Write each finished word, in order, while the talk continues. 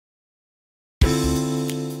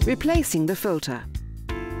Replacing the filter.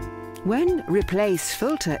 When Replace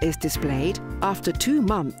Filter is displayed, after 2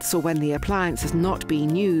 months or when the appliance has not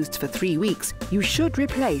been used for 3 weeks, you should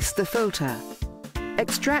replace the filter.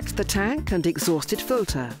 Extract the tank and exhausted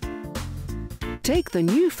filter. Take the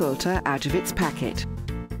new filter out of its packet.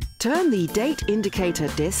 Turn the date indicator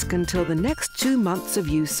disc until the next 2 months of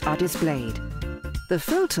use are displayed. The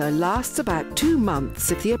filter lasts about 2 months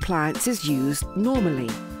if the appliance is used normally.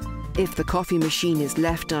 If the coffee machine is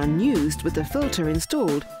left unused with the filter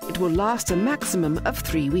installed, it will last a maximum of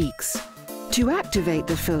 3 weeks. To activate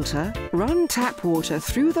the filter, run tap water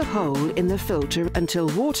through the hole in the filter until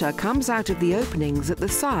water comes out of the openings at the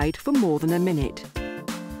side for more than a minute.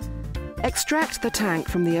 Extract the tank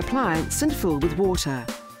from the appliance and fill with water.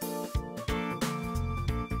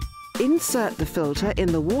 Insert the filter in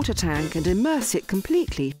the water tank and immerse it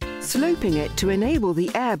completely, sloping it to enable the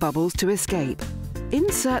air bubbles to escape.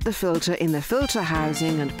 Insert the filter in the filter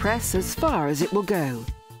housing and press as far as it will go.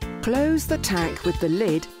 Close the tank with the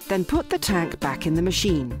lid, then put the tank back in the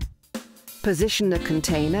machine. Position a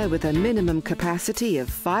container with a minimum capacity of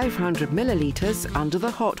 500 millilitres under the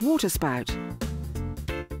hot water spout.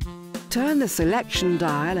 Turn the selection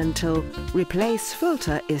dial until Replace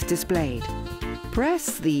Filter is displayed.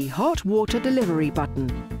 Press the Hot Water Delivery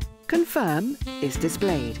button. Confirm is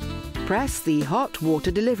displayed. Press the Hot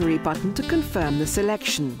Water Delivery button to confirm the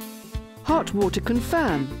selection. Hot Water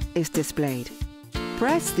Confirm is displayed.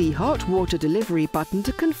 Press the Hot Water Delivery button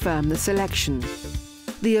to confirm the selection.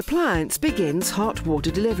 The appliance begins hot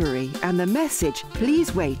water delivery and the message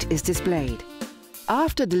 "Please wait" is displayed.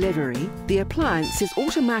 After delivery, the appliance is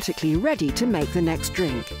automatically ready to make the next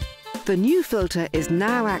drink. The new filter is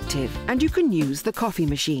now active and you can use the coffee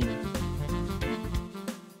machine.